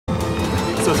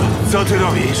Co ty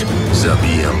robisz?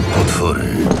 Zabijam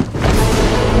potwory.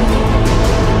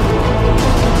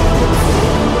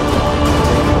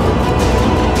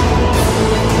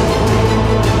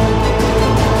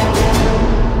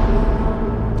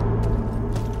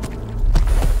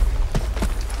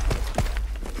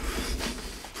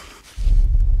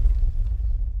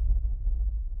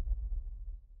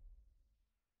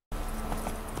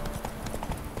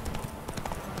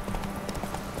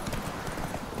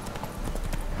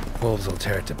 Wolves will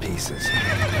tear it to pieces.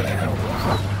 Gotta help.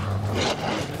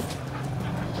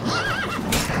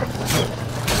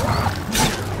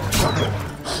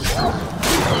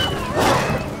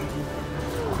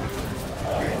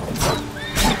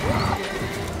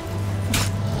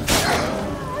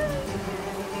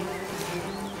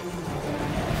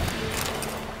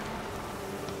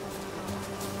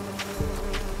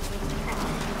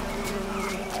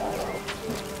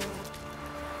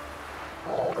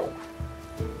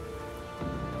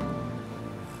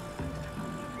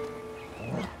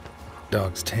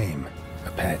 Dog's tame. A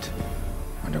pet.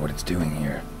 Wonder what it's doing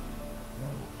here.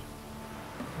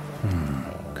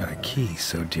 Got a key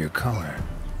sewed to your collar.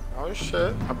 Oh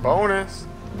shit, a bonus.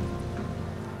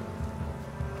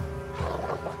 I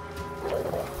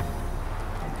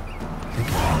think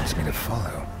it wants me to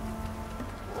follow.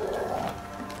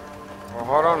 Well,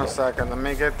 hold on a second. Let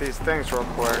me get these things real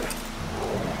quick.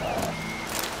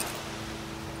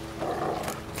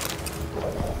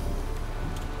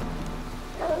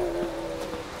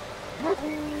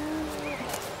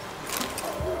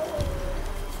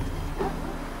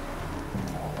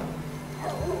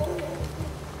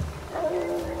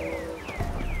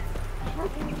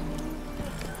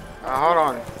 Hold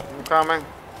on. I'm coming.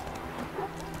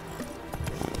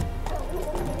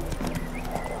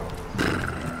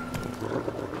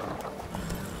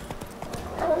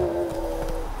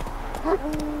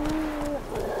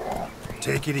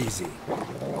 Take it easy.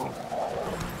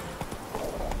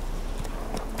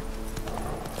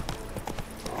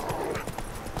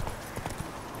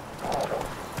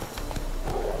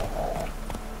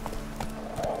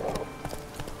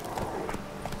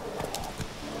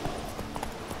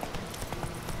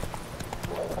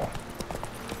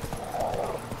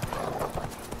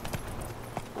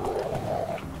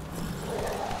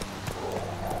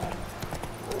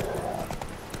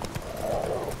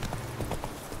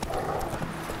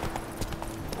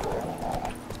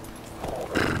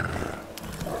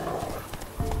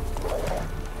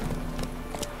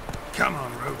 Come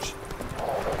on, Roach.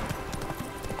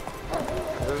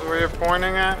 Is this where you're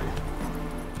pointing at?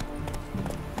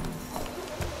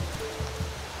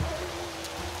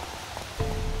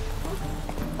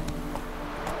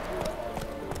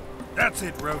 That's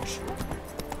it, Roach.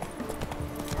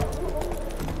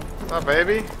 What's up,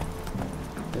 baby?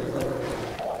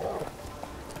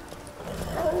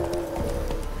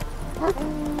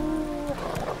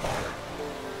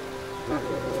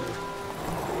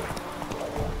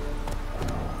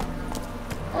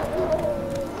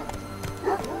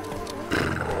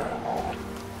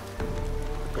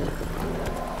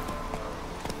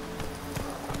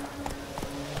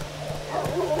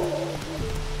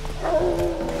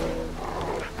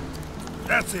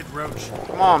 That's it, Roach.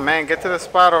 Come on, man. Get to the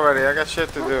spot already. I got shit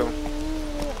to do.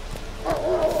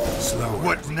 Slow.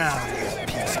 What now, you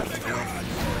piece of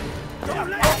filth? Don't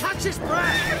let him touch his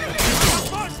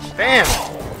breath! Damn!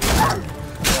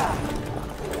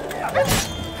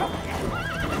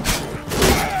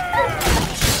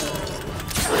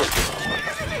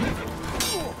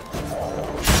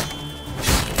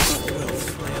 We'll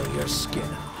flail your skin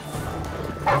off.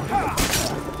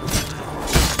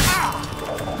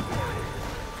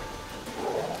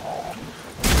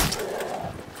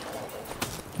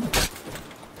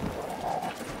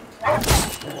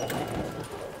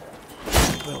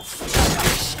 We'll flail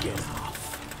your skin off.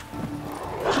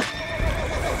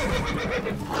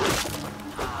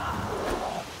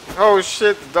 Oh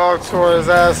shit, the dog tore his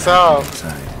ass up.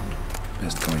 Outside.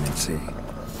 Best go in and see.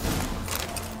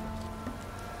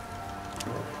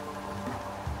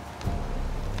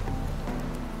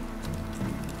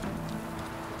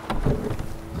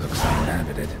 Looks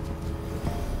uninhabited.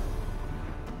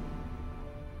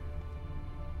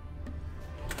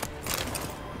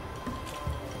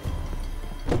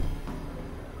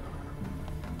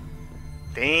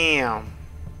 Damn.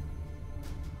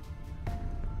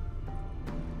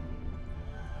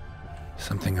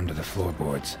 Something under the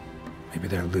floorboards. Maybe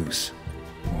they're loose.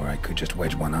 Or I could just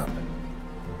wedge one up.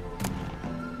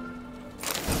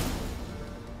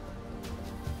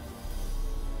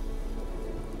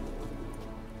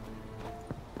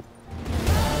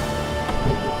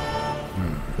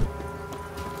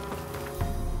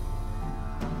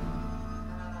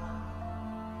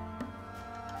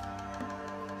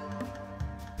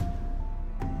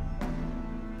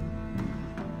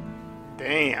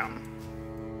 Damn.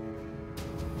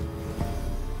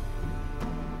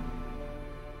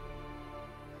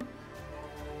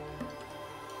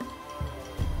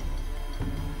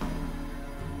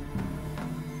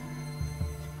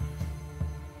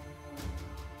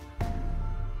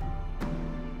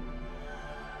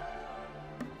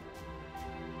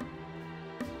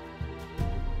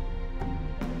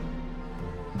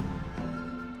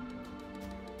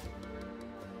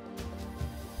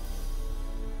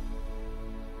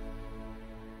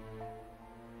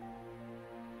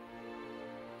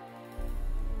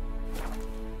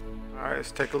 Alright,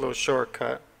 let's take a little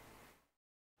shortcut.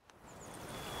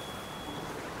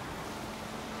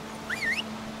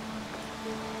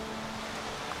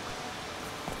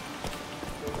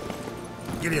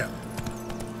 Giddy up.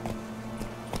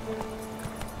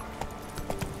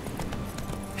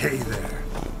 Hey there.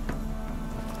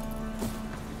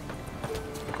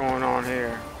 What's going on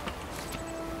here?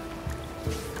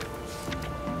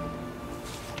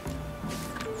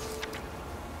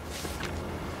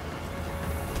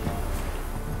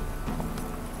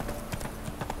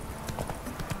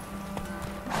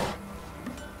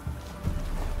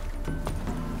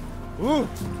 Ooh.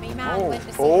 Me man went to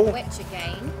see fool. the witch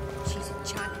again. She's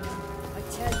enchanting him, I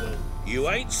tell you. You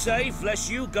ain't safe less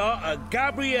you got a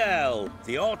Gabrielle.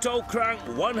 The auto-crank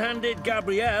one-handed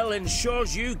Gabrielle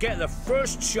ensures you get the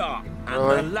first shot and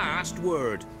Really? the last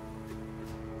word.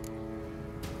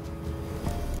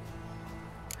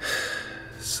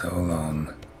 So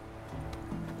long.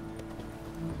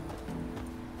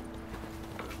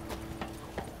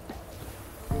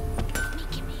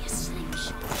 Give me a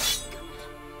slingshot.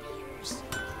 Beers.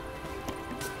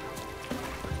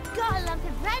 Got a lump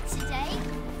of bread today.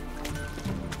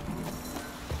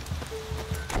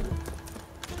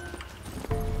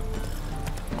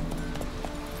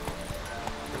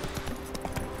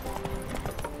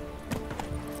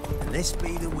 This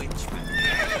be the witch.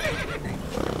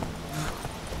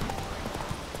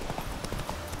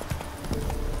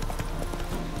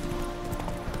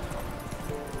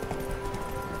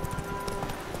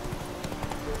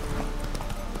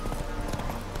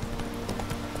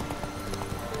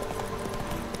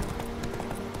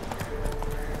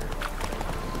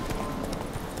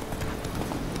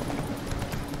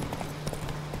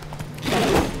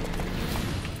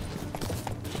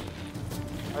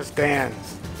 Let's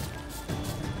dance.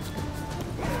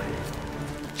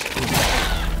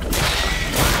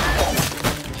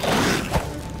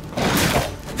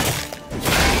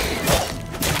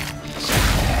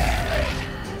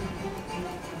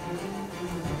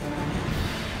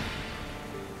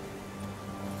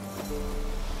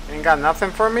 Ain't got nothing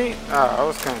for me? Oh, I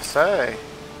was gonna say.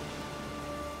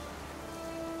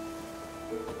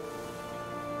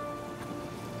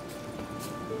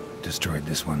 Destroyed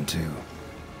this one too.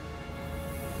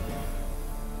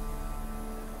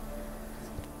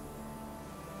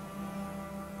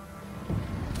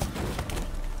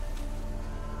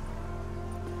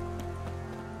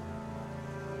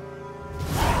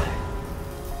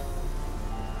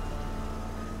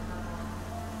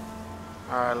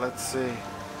 Alright, let's see.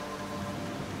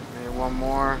 Maybe one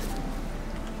more.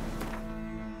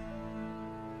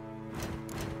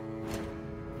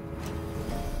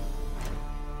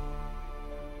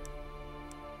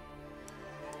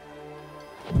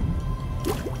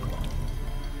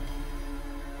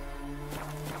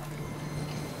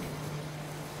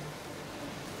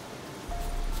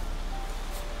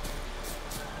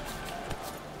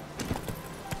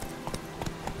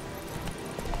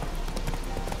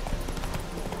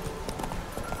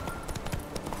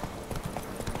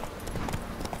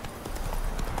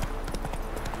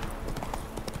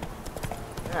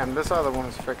 Damn, this other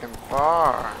one's freaking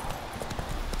far.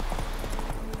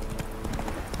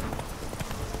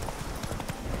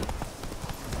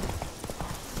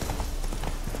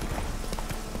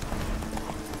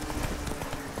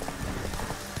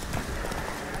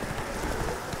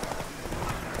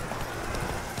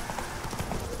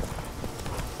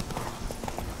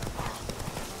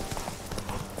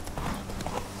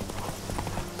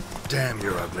 Damn,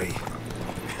 you're ugly.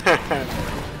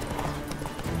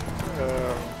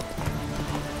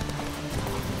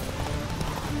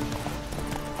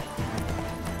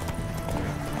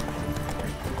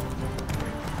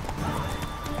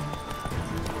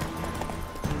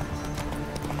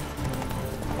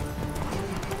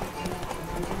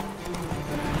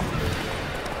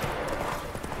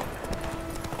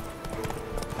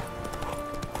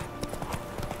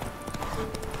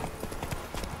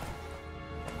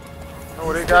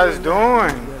 What are you guys doing?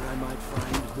 Where I might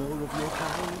find more of your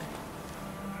kind.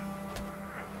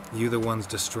 You the ones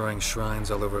destroying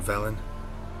shrines all over Velen?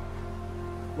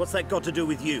 What's that got to do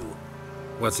with you?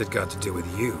 What's it got to do with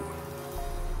you?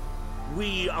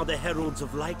 We are the heralds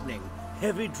of lightning.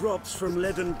 Heavy drops from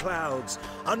leaden clouds.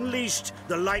 Unleashed,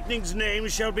 the lightning's name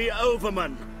shall be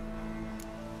Overman.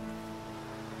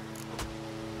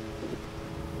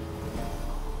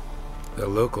 The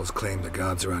locals claim the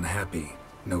gods are unhappy.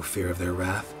 No fear of their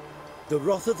wrath? The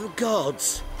wrath of the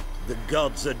gods. The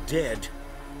gods are dead.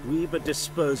 We but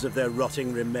dispose of their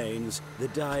rotting remains, the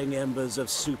dying embers of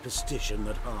superstition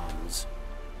that harms.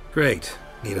 Great.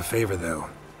 Need a favor, though.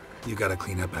 You gotta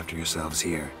clean up after yourselves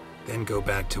here. Then go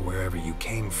back to wherever you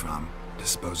came from.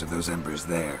 Dispose of those embers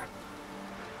there.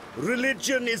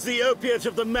 Religion is the opiate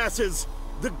of the masses.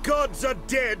 The gods are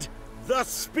dead. Thus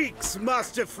speaks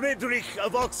Master Friedrich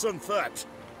of Oxenfurt.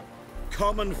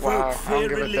 Common folk fear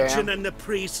religion and the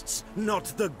priests, not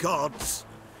the gods.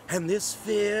 And this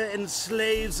fear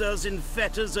enslaves us in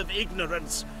fetters of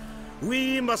ignorance.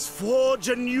 We must forge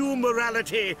a new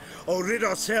morality, or rid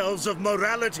ourselves of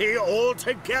morality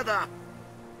altogether.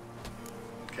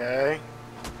 Okay.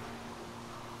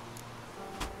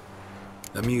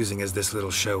 Amusing as this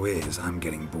little show is, I'm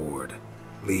getting bored.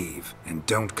 Leave, and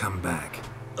don't come back.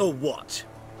 Oh, what?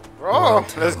 Bro,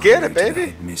 let's get it,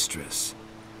 baby. Mistress.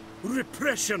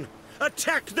 Repression!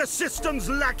 Attack the system's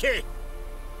lackey!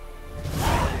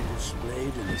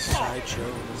 Displayed in the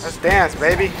sideshow. Let's dance,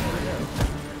 baby.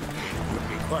 Would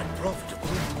be quite profitable.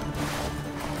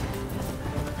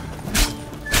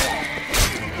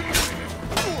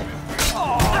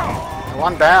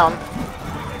 One down.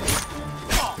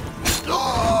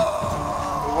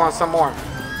 We want some more.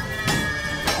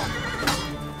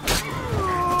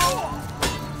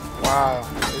 Wow,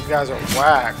 these guys are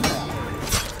whack.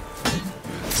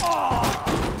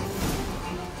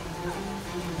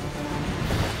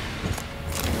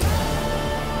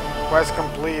 Quest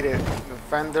completed.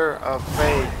 Defender of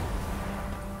Faith.